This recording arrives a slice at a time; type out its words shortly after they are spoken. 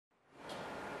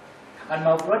And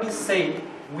Mavrodi said,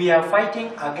 we are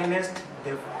fighting against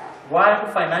the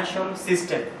world financial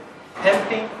system,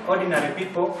 helping ordinary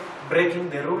people, breaking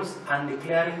the rules and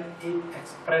declaring it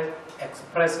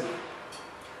expressly.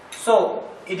 So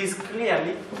it is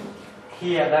clearly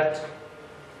here that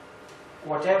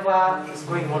whatever is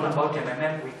going on about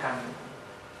MMM, we can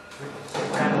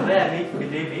rarely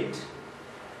believe it.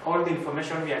 All the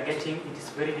information we are getting, it is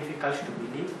very difficult to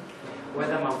believe.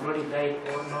 Whether Mavrodi died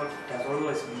or not, it has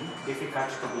always been difficult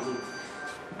to believe.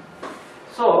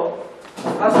 So,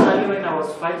 personally, when I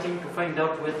was fighting to find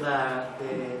out whether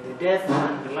the death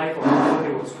and the life of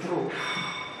Mavrodi was true,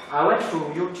 I went to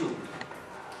YouTube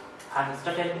and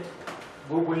started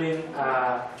Googling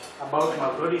about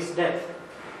Mavrodi's death.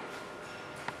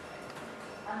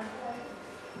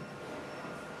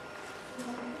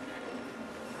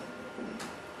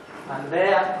 And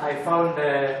there I found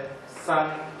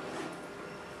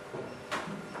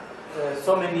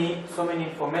so many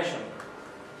information.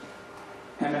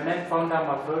 MMM founder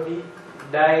Mavrodi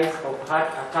dies of heart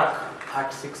attack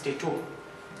at 62.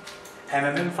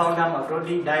 MMM founder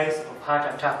Mavrodi dies of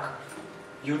heart attack.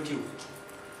 YouTube.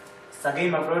 Sergey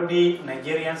Mavrodi,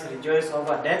 Nigerians rejoice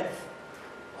over death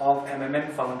of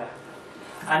MMM founder.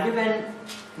 And even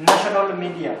national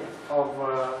media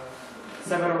of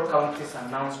several countries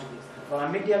announced this. For a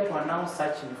media to announce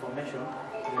such information,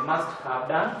 they must have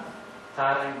done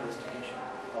thorough investigation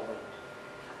of it.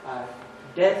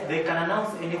 Death, they can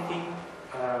announce anything,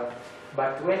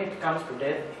 but when it comes to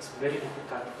death, it's very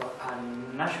difficult for a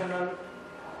national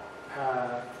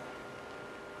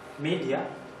media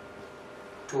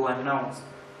to announce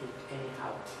it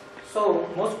anyhow. So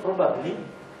most probably,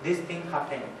 this thing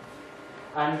happened.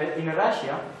 And in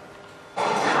Russia,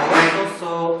 I also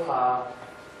saw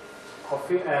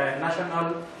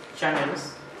national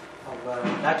channels of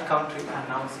that country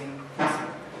announcing this.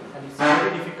 And it's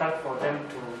very difficult for them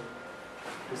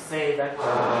to say that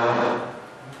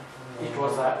it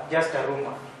was just a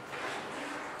rumor.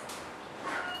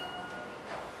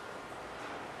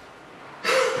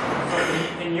 So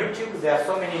in YouTube, there are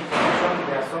so many information,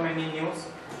 there are so many news,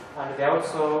 and there are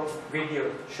also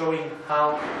videos showing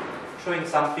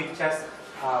some pictures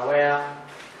where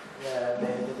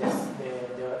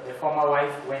the former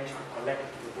wife went to collect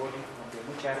the body from the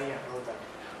mortuary and all that.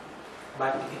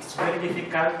 But it's very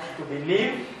difficult to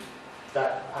believe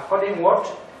that according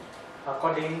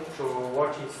to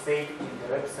what is said in the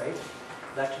website,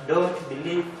 that don't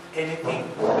believe anything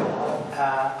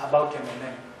about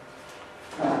MMM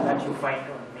that you find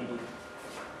on media.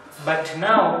 But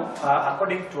now,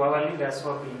 according to our leaders who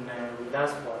have been with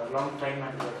us for a long time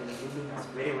and who have been leading us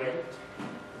very well,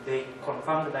 they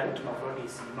confirmed that Mavrodi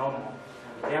is normal,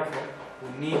 and therefore we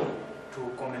need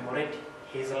to commemorate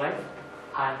his life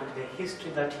and the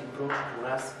history that he brought to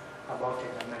us about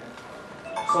MMM.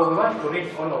 So we want to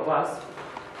read, all of us,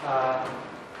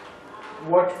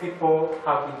 what people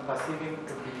have been perceiving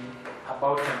to be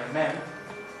about MMM,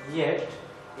 yet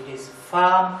it is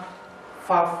far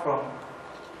from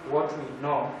what we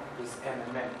know is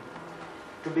MMM.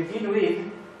 To begin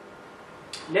with,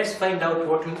 let's find out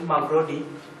what Mavrodi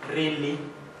really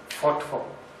fought for.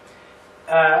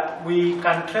 We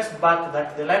can trace back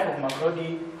that the life of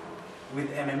Mavrodi with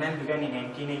MMM began in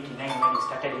 1989 when he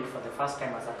started it for the first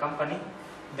time as a company,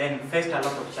 then faced a lot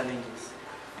of challenges.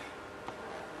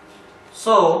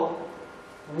 So,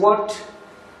 what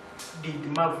did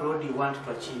Mavrodi want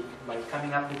to achieve by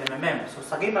coming up with MMM? So,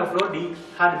 Sergey Mavrodi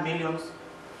had millions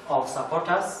of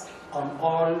supporters on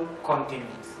all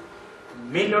continents.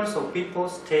 Millions of people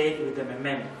stayed with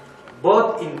MMM,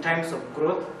 both in times of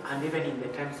growth and even in the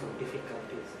times of difficulties.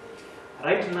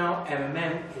 Right now,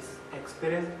 MMM is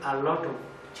experiencing a lot of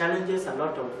challenges, a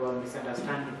lot of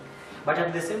misunderstanding. But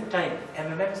at the same time,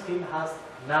 MMM still has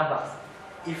numbers.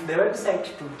 If the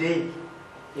website today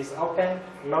is open,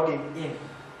 logging in,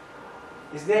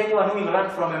 is there anyone who will run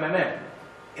from MMM?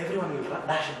 Everyone will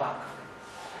dash back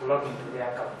to log into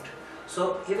their account.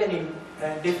 So even in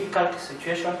a difficult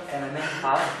situation, MMM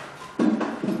has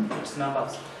its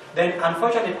numbers. Then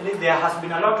unfortunately, there has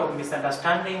been a lot of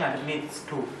misunderstanding and myths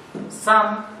too.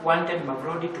 Some wanted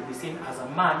Mavrodi to be seen as a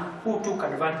man who took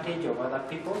advantage of other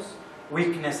people's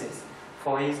weaknesses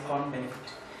for his own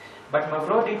benefit. But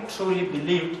Mavrodi truly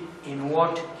believed in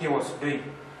what he was doing.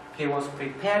 He was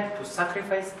prepared to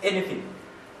sacrifice anything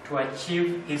to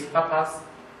achieve his purpose,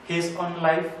 his own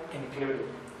life included.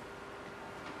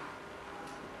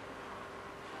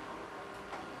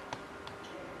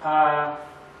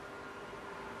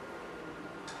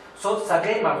 So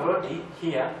Sergey Mavrodi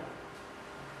here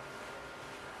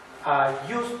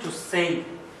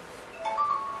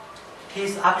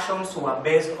his actions were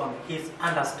based on his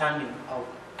understanding of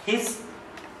his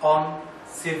own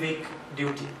civic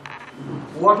duty.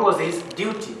 What was his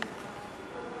duty?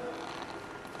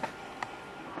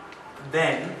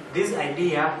 Then, this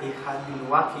idea he had been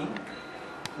working.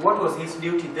 What was his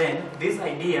duty then? This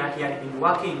idea he had been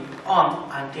working on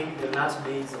until the last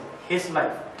days of his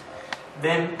life.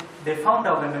 Then, the founder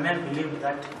of MMM believed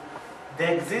that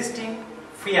the existing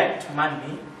fiat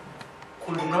money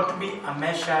could not be a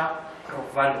measure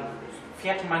of value.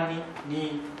 Fiat money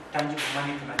ni tangible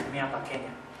money tunatumia hapa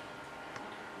Kenya.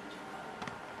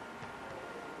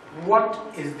 What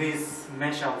is this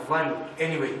measure of value?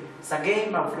 Anyway, Sergey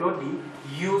Mavrodi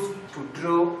used to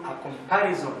draw a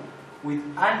comparison with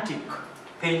antique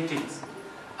paintings.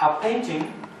 A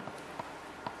painting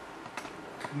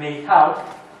may have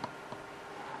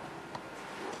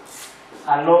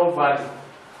a low value,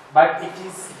 but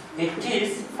it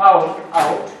is found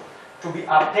out to be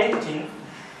a painting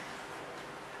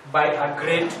by a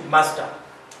great master.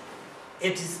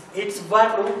 Its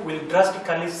value will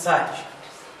drastically surge.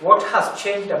 What has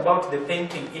changed about the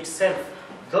painting itself?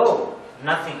 Though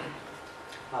nothing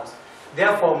has.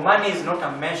 Therefore, money is not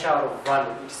a measure of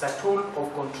value. It is a tool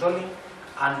of controlling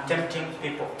and tempting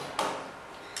people.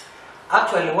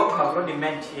 Actually, what Mavrodi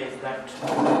meant here is that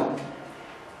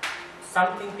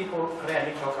something people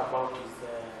rarely talk about is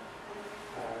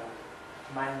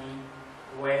money,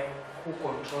 who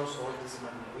controls all this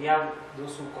money. We have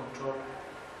those who control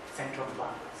central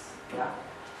banks. Yeah,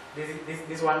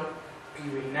 this one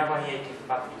you will never hear it in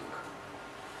public.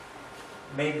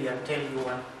 Maybe I'll tell you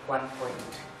one point.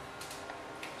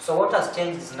 So what has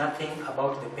changed is nothing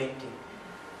about the painting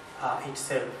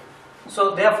itself.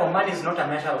 So therefore, money is not a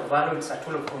measure of value. It's a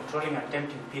tool of controlling and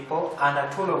tempting people, and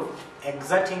a tool of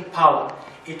exerting power.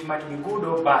 It might be good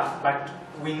or bad, but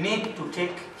we need to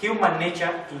take human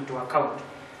nature into account.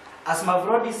 As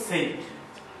Mavrodi said,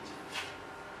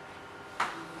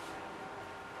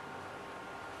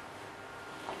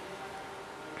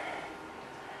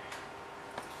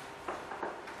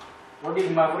 what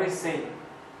did Mavrodi say?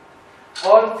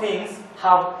 All things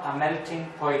have a melting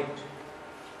point.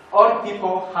 All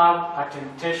people have a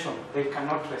temptation they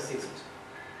cannot resist.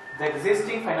 The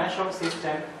existing financial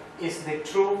system is the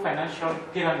true financial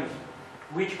pyramid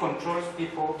which controls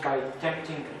people by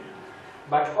tempting them.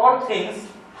 But all things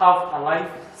have a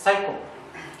life cycle.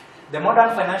 The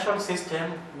modern financial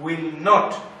system will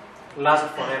not last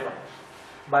forever.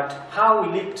 But how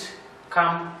will it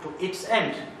come to its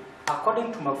end?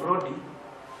 According to Mavrodi,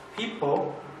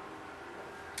 people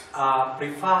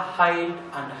prefer high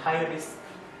and high-risk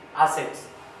assets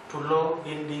to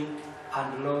low-yielding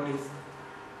and low-risk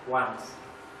ones.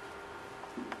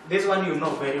 This one you know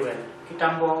very well.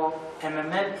 Kitambo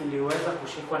MMM iliweza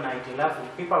kushikwa na itilafu.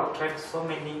 People tried so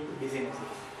many businesses.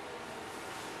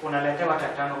 Unaletewa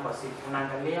tatano kwa siku.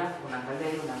 Unaangalia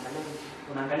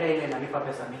ile inalipa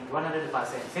pesa mingi. 100%.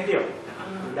 Si ndio?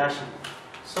 Udashi.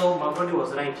 So Mavrodi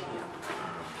was right here.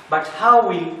 But how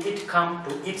will it come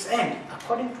to its end?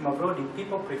 According to Mavrodi,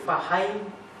 people prefer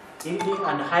high-yielding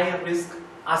and high-risk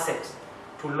assets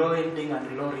to low-yielding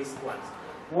and low-risk ones.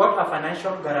 What are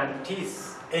financial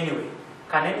guarantees anyway?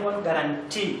 Can anyone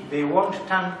guarantee they won't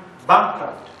turn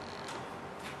bankrupt?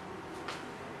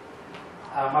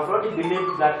 Mavrodi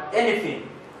believed that anything,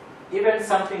 even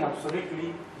something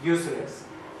absolutely useless,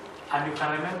 and you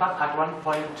can remember at one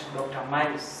point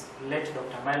late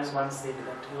Dr. Miles once said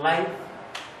that life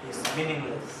is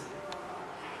meaningless,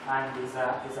 and is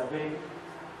a very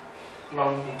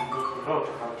long thing he wrote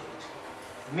about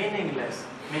it. Meaningless,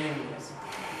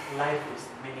 life is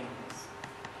meaningless.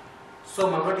 So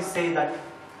Mavrodi said that,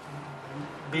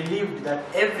 believed that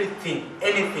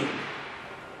anything,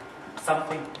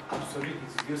 something absolutely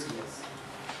is useless.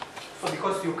 So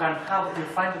because you find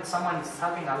that someone is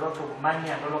having a lot of money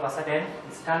and all of a sudden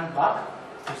it's turned back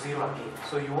to zero again.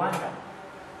 So you wonder,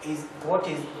 what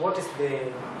is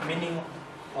the meaning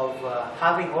of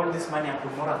having all this money and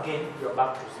tomorrow again you're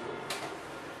back to zero?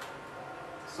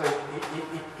 So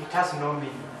it has no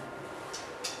meaning.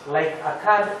 Like a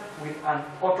card with an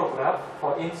autograph,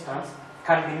 for instance,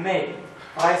 can be made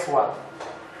price worth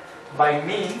by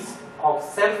means of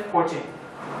self-quoting.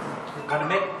 You can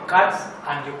make cards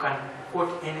and you can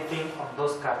quote anything on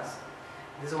those cards.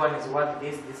 This one is worth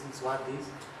this is worth this.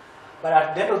 But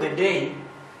at the end of the day,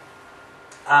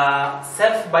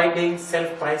 self-binding,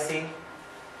 self-pricing,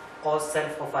 or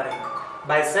self-offering,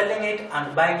 by selling it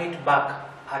and buying it back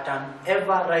at an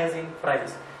ever-rising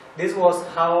price. This was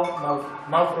how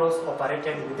Mavros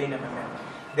operated within MMM.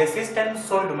 The system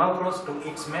sold Mavros to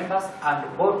its members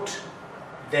and bought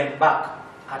them back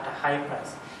at a high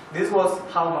price. This was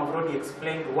how Mavrodi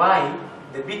explained why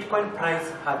the Bitcoin price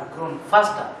had grown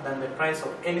faster than the price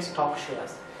of any stock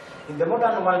shares. In the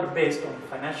modern world based on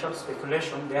financial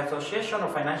speculation, the association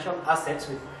of financial assets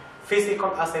with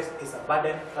physical assets is a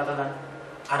burden rather than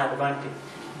an advantage.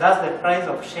 Thus, the price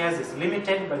of shares is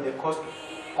limited by the cost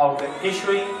of the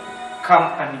issuing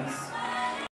companies.